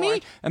 Are you kidding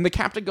me? And the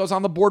captain goes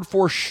on the board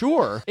for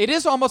sure. It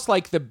is almost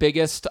like the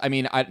biggest,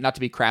 not to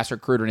be crass or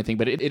crude or anything,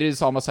 but it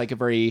is almost like a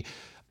very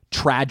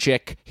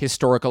tragic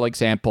historical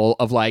example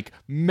of like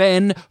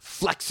men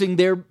flexing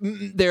their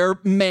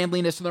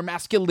manliness and their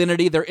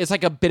masculinity. There is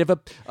like a bit of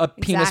a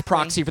penis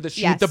proxy for the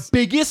ship, the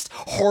biggest,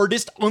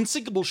 hardest,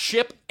 unsinkable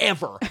ship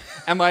ever.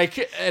 And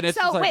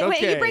it's so like,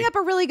 wait, you bring up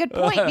a really good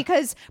point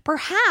because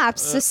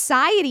perhaps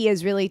society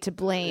is really to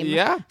blame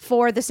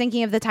for the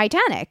sinking of the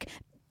Titanic.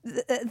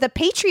 The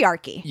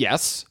patriarchy.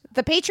 Yes.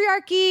 The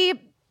patriarchy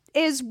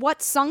is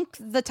what sunk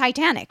the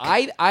Titanic.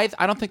 I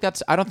don't think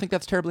that's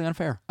terribly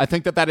unfair. I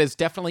think that is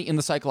definitely in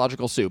the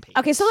psychological soup.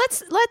 Okay, so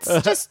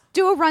let's just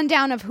do a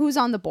rundown of who's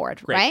on the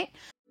board, right?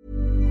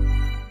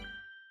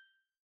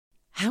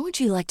 How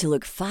would you like to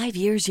look 5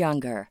 years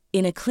younger?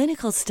 In a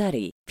clinical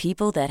study,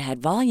 people that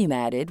had volume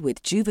added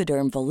with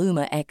Juvederm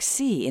Voluma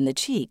XC in the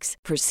cheeks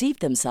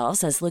perceived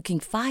themselves as looking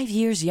 5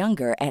 years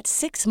younger at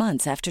 6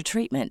 months after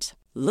treatment.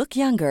 Look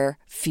younger,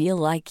 feel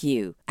like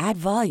you. Add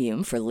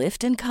volume for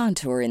lift and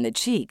contour in the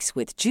cheeks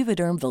with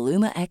Juvederm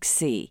Voluma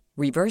XC.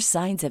 Reverse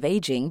signs of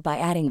aging by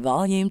adding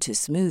volume to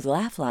smooth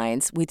laugh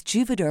lines with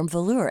Juvederm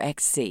Volure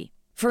XC.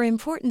 For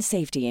important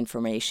safety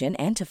information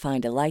and to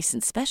find a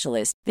licensed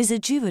specialist,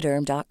 visit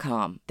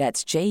Juvederm.com.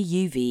 That's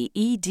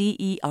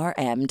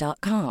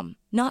JUVEDERM.com.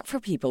 Not for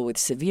people with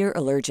severe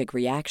allergic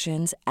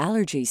reactions,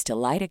 allergies to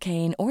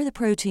lidocaine, or the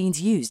proteins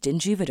used in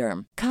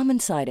Juvederm. Common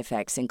side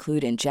effects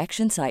include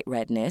injection site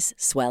redness,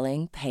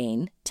 swelling,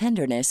 pain,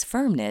 tenderness,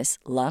 firmness,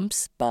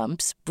 lumps,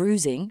 bumps,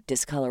 bruising,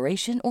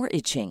 discoloration, or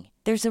itching.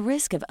 There's a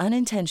risk of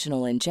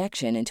unintentional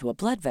injection into a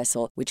blood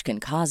vessel, which can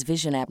cause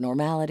vision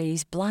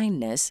abnormalities,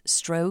 blindness,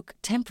 stroke,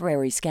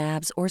 temporary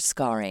scabs, or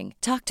scarring.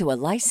 Talk to a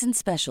licensed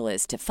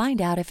specialist to find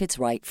out if it's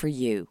right for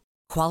you.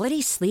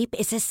 Quality sleep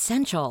is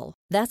essential.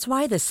 That's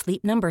why the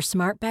Sleep Number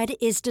Smart Bed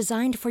is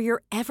designed for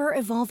your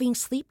ever-evolving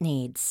sleep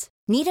needs.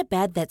 Need a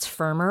bed that's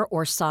firmer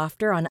or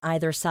softer on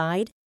either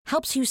side?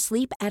 Helps you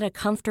sleep at a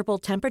comfortable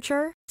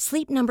temperature?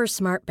 Sleep Number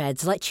Smart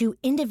Beds let you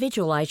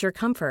individualize your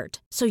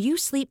comfort, so you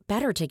sleep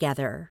better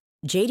together.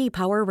 J.D.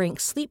 Power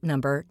ranks Sleep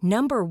Number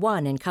number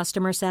 1 in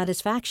customer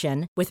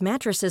satisfaction with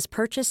mattresses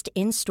purchased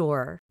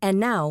in-store. And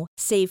now,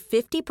 save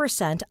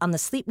 50% on the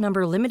Sleep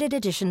Number Limited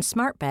Edition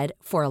Smart Bed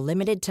for a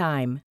limited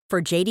time.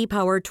 For J.D.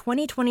 Power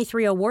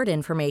 2023 award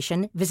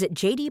information, visit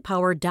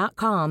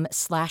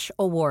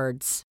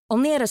jdpower.com/awards.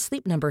 Only at a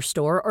Sleep Number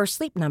store or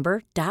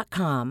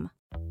sleepnumber.com.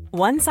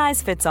 One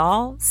size fits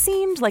all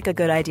seemed like a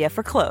good idea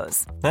for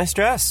clothes. Nice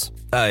dress.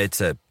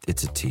 It's a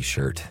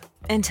t-shirt.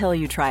 Until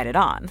you tried it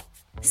on.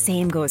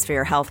 Same goes for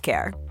your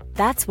healthcare.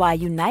 That's why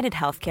United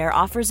Healthcare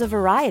offers a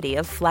variety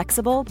of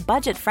flexible,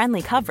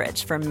 budget-friendly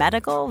coverage for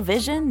medical,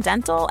 vision,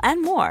 dental,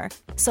 and more.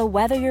 So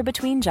whether you're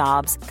between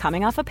jobs,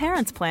 coming off a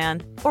parent's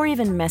plan, or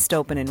even missed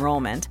open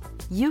enrollment,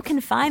 you can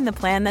find the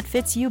plan that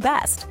fits you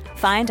best.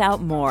 Find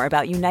out more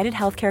about United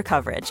Healthcare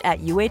coverage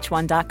at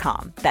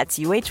uh1.com. That's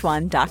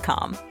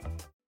uh1.com.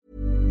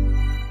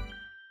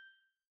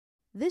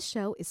 This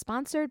show is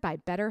sponsored by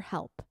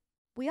BetterHelp.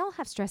 We all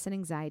have stress and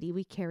anxiety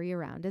we carry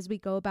around as we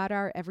go about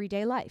our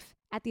everyday life.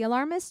 At The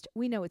Alarmist,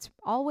 we know it's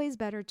always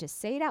better to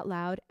say it out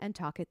loud and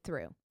talk it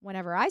through.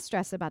 Whenever I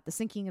stress about the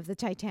sinking of the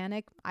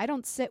Titanic, I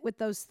don't sit with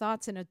those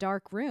thoughts in a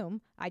dark room.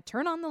 I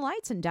turn on the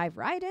lights and dive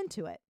right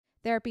into it.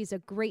 Therapy is a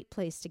great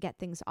place to get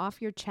things off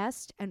your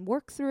chest and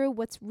work through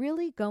what's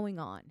really going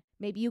on.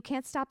 Maybe you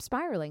can't stop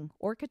spiraling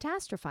or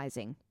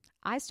catastrophizing.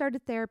 I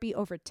started therapy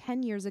over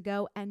 10 years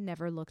ago and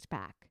never looked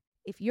back.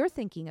 If you're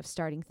thinking of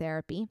starting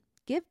therapy,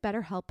 give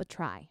BetterHelp a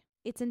try.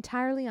 It's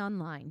entirely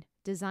online,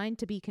 designed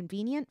to be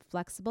convenient,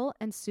 flexible,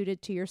 and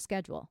suited to your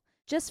schedule.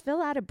 Just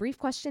fill out a brief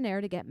questionnaire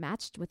to get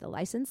matched with a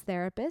licensed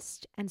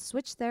therapist and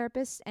switch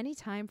therapists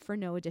anytime for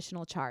no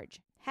additional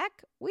charge.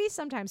 Heck, we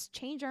sometimes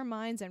change our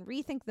minds and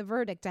rethink the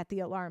verdict at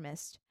The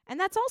Alarmist. And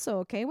that's also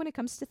okay when it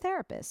comes to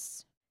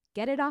therapists.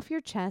 Get it off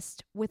your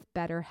chest with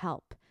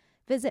BetterHelp.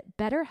 Visit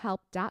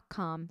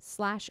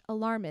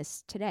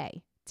betterhelp.com/alarmist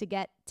today to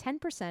get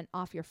 10%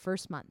 off your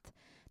first month.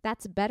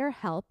 That's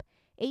BetterHelp,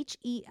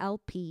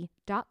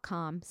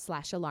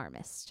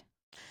 HELP.com/alarmist.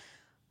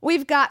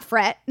 We've got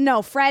Fred.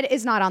 No, Fred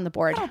is not on the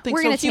board.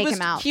 We're going to take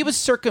him out. He was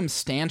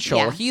circumstantial.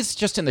 Yeah. He's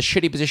just in the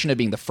shitty position of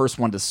being the first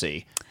one to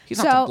see. He's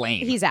not to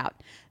blame. He's out.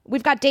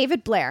 We've got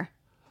David Blair.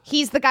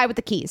 He's the guy with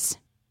the keys.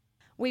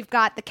 We've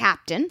got the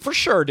captain. For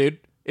sure, dude.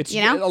 It's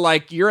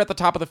like you're at the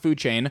top of the food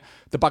chain.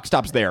 The buck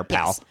stops there,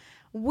 pal. Yes.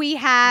 We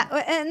have,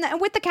 and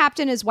with the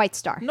captain is White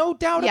Star. No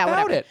doubt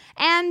about it.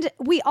 And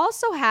we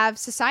also have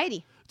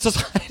Society.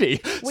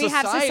 We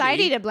have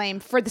Society to blame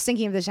for the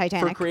sinking of the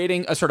Titanic. For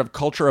creating a sort of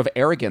culture of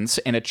arrogance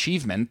and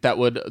achievement that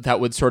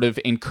would sort of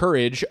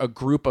encourage a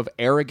group of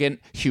arrogant,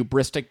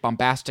 hubristic,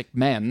 bombastic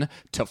men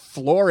to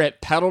floor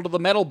it, pedal to the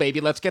metal, baby.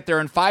 Let's get there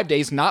in 5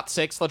 days, not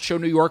 6. Let's show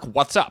New York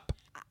what's up.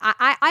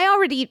 I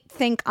already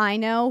think I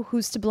know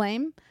who's to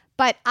blame.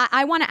 But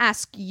I want to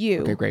ask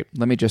you. Okay, great.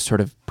 Let me just sort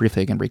of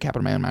briefly again recap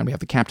in my own mind. We have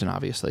the captain,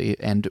 obviously,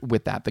 and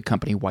with that, the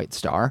company White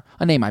Star,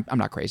 a name I'm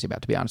not crazy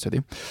about, to be honest with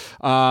you.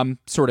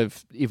 Sort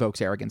of evokes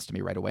arrogance to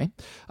me right away.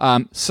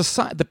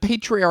 The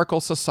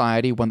patriarchal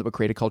society, one that would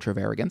create a culture of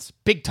arrogance,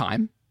 big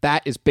time.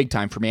 That is big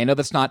time for me. I know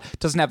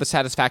doesn't have the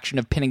satisfaction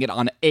of pinning it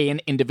on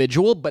an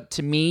individual, but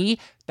to me,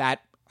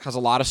 that has a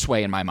lot of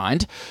sway in my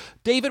mind.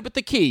 David with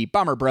the key,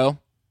 bummer, bro.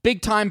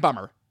 Big time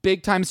bummer.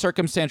 Big time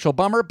circumstantial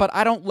bummer, but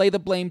I don't lay the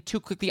blame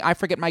too quickly. I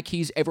forget my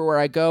keys everywhere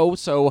I go.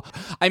 So,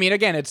 I mean,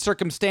 again, it's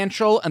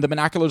circumstantial and the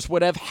binoculars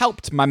would have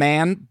helped, my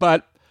man,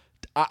 but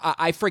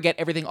I forget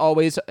everything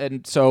always.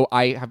 And so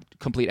I have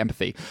complete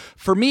empathy.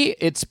 For me,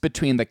 it's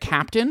between the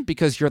captain,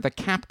 because you're the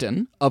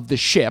captain of the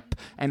ship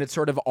and it's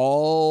sort of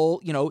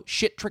all,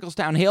 shit trickles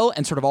downhill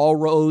and sort of all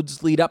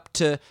roads lead up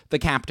to the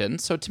captain.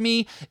 So to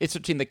me, it's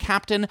between the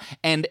captain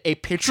and a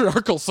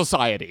patriarchal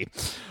society.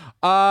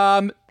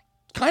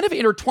 Kind of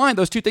intertwined.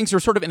 Those two things are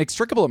sort of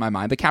inextricable in my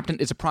mind. The captain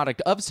is a product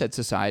of said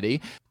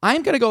society.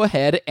 I'm going to go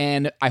ahead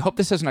and I hope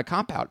this isn't a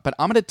cop-out, but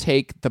I'm going to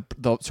take the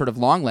sort of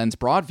long lens,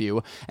 broad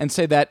view and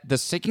say that the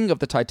sinking of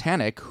the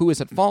Titanic, who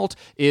is at fault,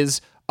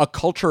 is a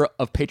culture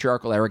of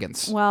patriarchal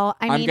arrogance. Well,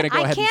 I mean,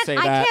 I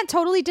can't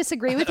totally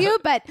disagree with you,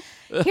 but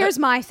here's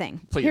my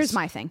thing. Please.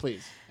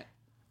 Please.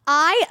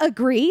 I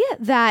agree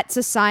that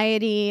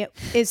society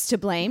is to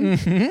blame.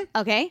 Mm-hmm.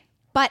 Okay.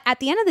 But at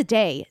the end of the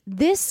day,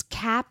 this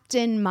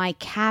captain, my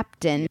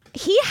captain,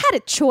 he had a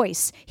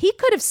choice. He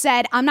could have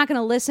said, I'm not going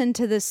to listen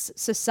to this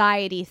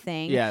society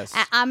thing. Yes.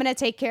 I'm going to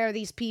take care of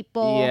these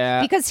people.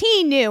 Yeah. Because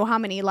he knew how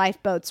many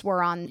lifeboats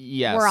were on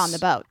the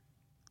boat.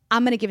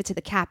 I'm going to give it to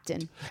the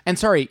captain. And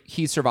sorry,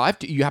 he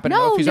survived? You happen to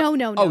know if he's... No.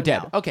 Oh,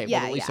 dead. No. Okay,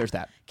 well, at least there's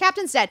that.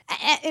 Captain's dead.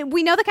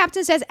 We know the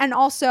captain's dead, and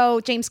also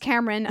James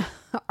Cameron,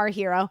 our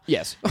hero,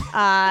 yes,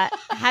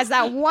 has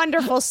that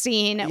wonderful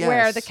scene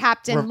where the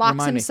captain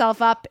locks himself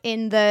up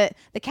in the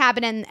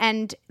cabin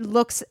and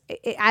looks,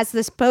 as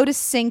this boat is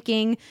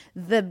sinking,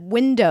 the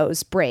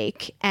windows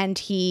break, and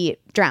he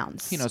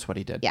drowns. He knows what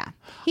he did. Yeah,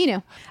 he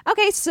knew.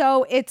 Okay,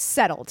 so it's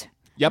settled.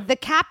 Yep. The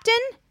captain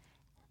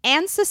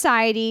and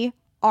society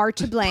are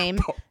to blame.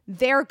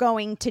 They're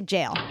going to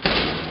jail.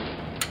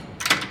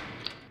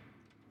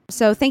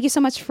 So thank you so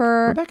much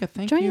for Rebecca,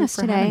 joining us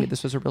today. Having me.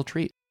 This was a real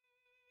treat.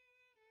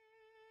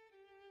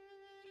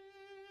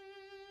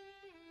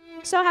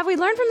 So have we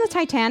learned from the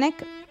Titanic?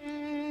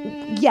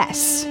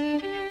 Yes.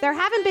 There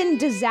haven't been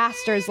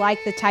disasters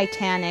like the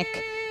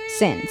Titanic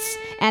since.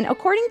 And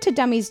according to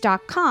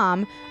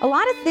dummies.com, a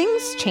lot of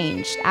things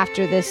changed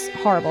after this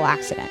horrible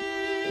accident.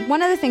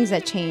 One of the things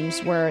that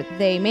changed were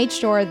they made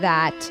sure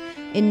that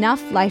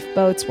enough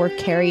lifeboats were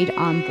carried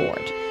on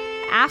board.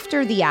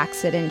 After the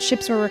accident,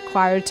 ships were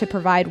required to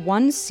provide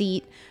one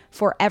seat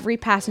for every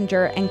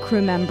passenger and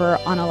crew member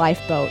on a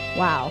lifeboat.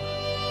 Wow.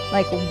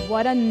 Like,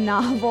 what a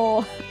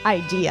novel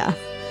idea.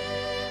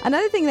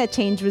 Another thing that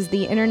changed was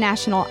the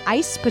International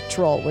Ice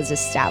Patrol was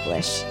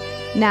established.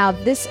 Now,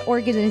 this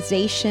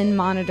organization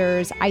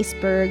monitors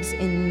icebergs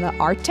in the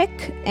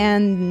Arctic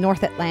and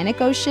North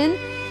Atlantic Ocean,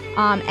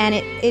 and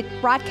it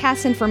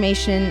broadcasts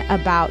information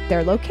about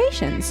their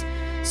locations.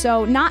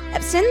 So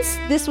since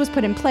this was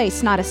put in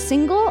place, not a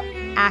single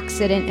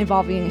accident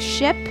involving a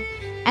ship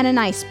and an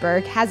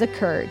iceberg has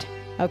occurred.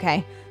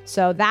 Okay,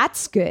 so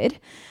that's good.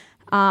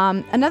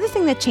 Another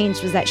thing that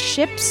changed was that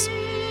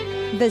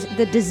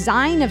the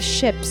design of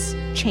ships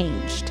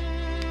changed.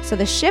 So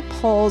the ship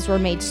hulls were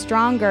made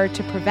stronger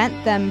to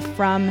prevent them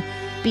from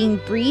being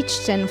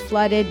breached and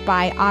flooded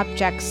by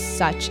objects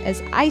such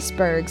as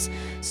icebergs.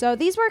 So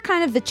these were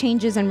kind of the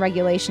changes and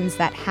regulations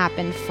that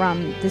happened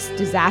from this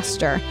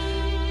disaster.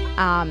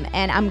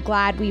 And I'm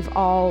glad we've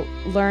all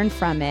learned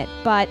from it.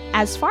 But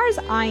as far as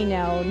I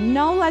know,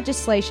 no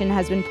legislation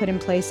has been put in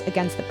place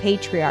against the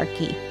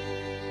patriarchy.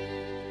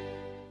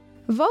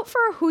 Vote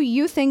for who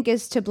you think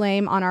is to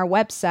blame on our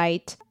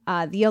website,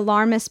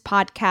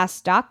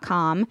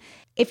 thealarmistpodcast.com.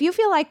 If you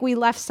feel like we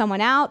left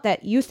someone out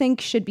that you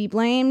think should be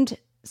blamed,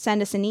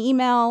 send us an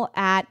email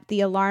at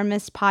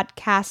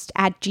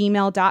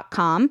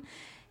thealarmistpodcast@gmail.com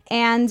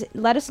and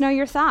let us know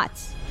your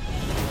thoughts.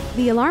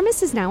 The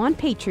Alarmist is now on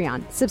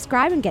Patreon.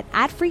 Subscribe and get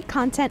ad-free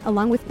content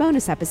along with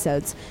bonus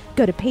episodes.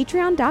 Go to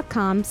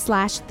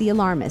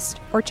patreon.com/thealarmist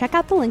or check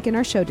out the link in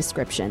our show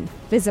description.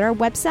 Visit our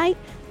website,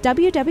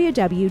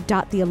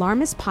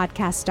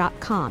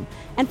 www.thealarmistpodcast.com,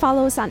 and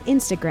follow us on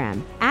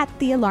Instagram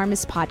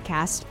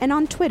 @thealarmistpodcast and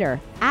on Twitter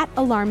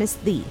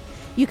 @alarmistthe.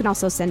 You can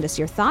also send us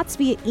your thoughts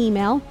via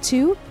email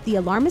to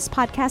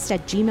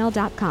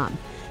thealarmistpodcast@gmail.com.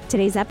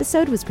 Today's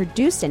episode was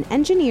produced and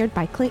engineered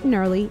by Clayton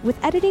Early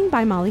with editing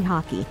by Molly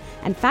Hockey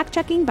and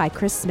fact-checking by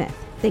Chris Smith.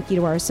 Thank you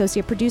to our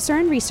associate producer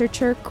and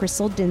researcher,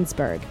 Crystal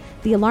Dinsberg.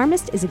 The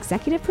Alarmist is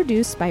executive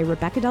produced by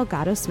Rebecca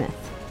Delgado Smith.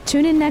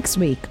 Tune in next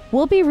week.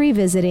 We'll be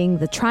revisiting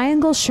the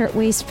Triangle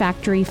Shirtwaist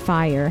Factory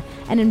fire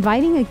and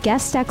inviting a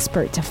guest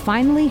expert to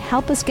finally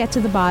help us get to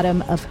the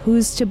bottom of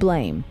who's to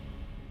blame.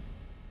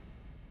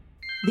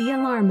 The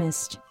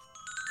Alarmist.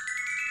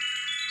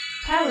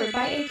 Powered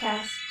by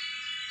Acast.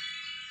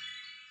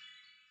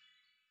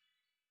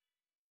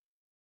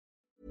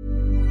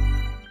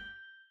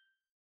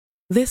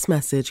 This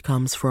message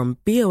comes from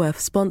BOF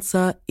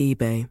sponsor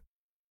eBay.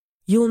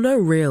 You'll know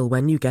real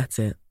when you get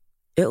it.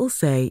 It'll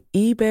say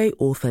eBay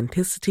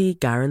Authenticity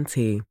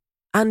Guarantee.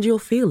 And you'll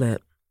feel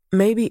it.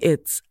 Maybe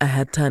it's a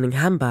head-turning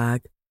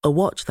handbag, a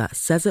watch that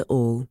says it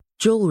all,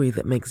 jewelry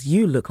that makes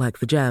you look like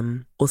the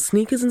gem, or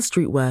sneakers and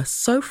streetwear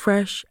so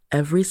fresh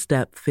every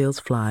step feels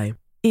fly.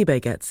 eBay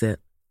gets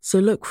it. So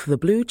look for the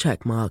blue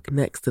check mark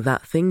next to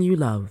that thing you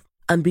love.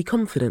 And be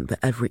confident that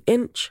every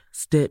inch,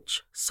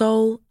 stitch,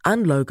 sole,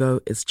 and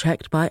logo is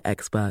checked by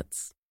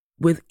experts.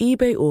 With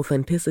eBay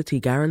Authenticity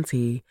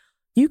Guarantee,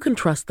 you can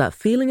trust that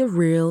feeling of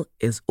real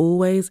is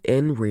always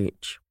in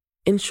reach.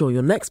 Ensure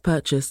your next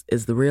purchase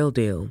is the real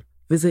deal.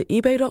 Visit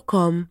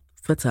ebay.com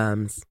for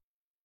terms.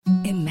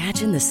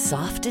 Imagine the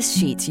softest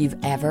sheets you've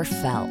ever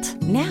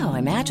felt. Now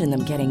imagine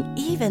them getting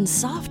even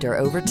softer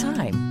over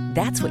time.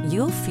 That's what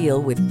you'll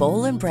feel with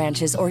Boll &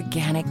 Branch's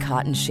organic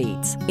cotton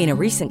sheets. In a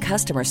recent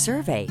customer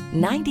survey,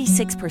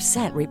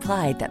 96%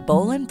 replied that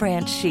Boll &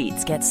 Branch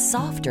sheets get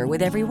softer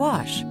with every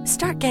wash.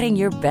 Start getting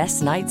your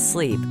best night's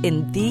sleep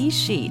in these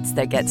sheets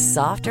that get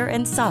softer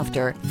and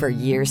softer for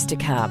years to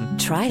come.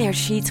 Try their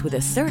sheets with a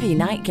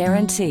 30-night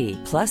guarantee.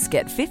 Plus,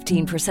 get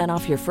 15%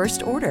 off your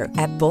first order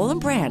at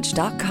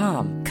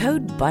bollandbranch.com.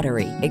 Code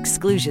BUTTERY.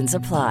 Exclusions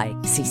apply.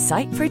 See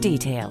site for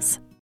details.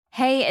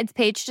 Hey, it's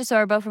Paige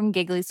DeSorbo from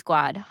Giggly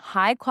Squad.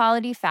 High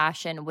quality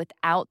fashion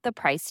without the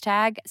price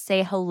tag.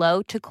 Say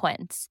hello to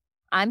Quince.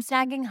 I'm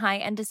snagging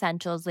high-end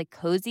essentials like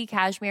cozy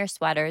cashmere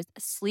sweaters,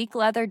 sleek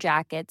leather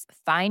jackets,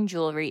 fine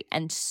jewelry,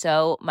 and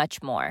so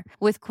much more.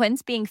 With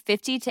Quince being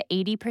 50 to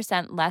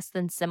 80% less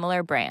than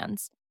similar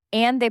brands.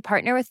 And they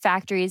partner with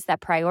factories that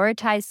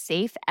prioritize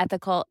safe,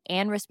 ethical,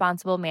 and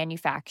responsible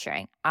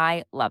manufacturing.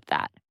 I love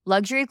that.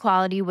 Luxury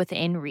quality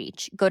within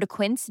reach. Go to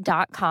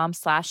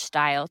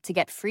quince.com/style to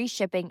get free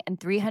shipping and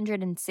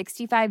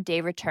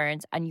 365-day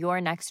returns on your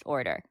next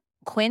order.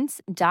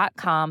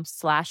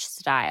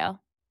 Quince.com/style.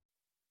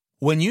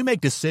 When you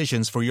make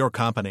decisions for your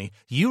company,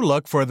 you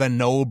look for the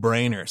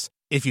no-brainers.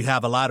 If you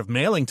have a lot of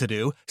mailing to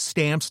do,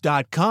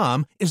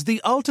 Stamps.com is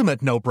the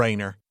ultimate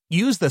no-brainer.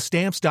 Use the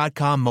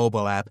Stamps.com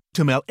mobile app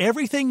to mail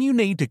everything you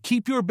need to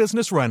keep your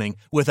business running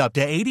with up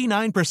to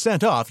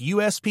 89% off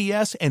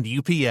USPS and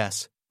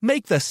UPS.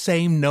 Make the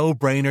same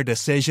no-brainer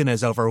decision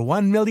as over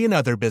 1 million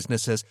other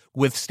businesses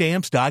with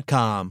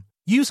Stamps.com.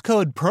 Use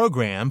code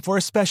PROGRAM for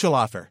a special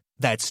offer.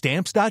 That's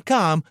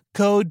Stamps.com,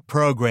 code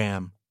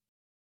PROGRAM.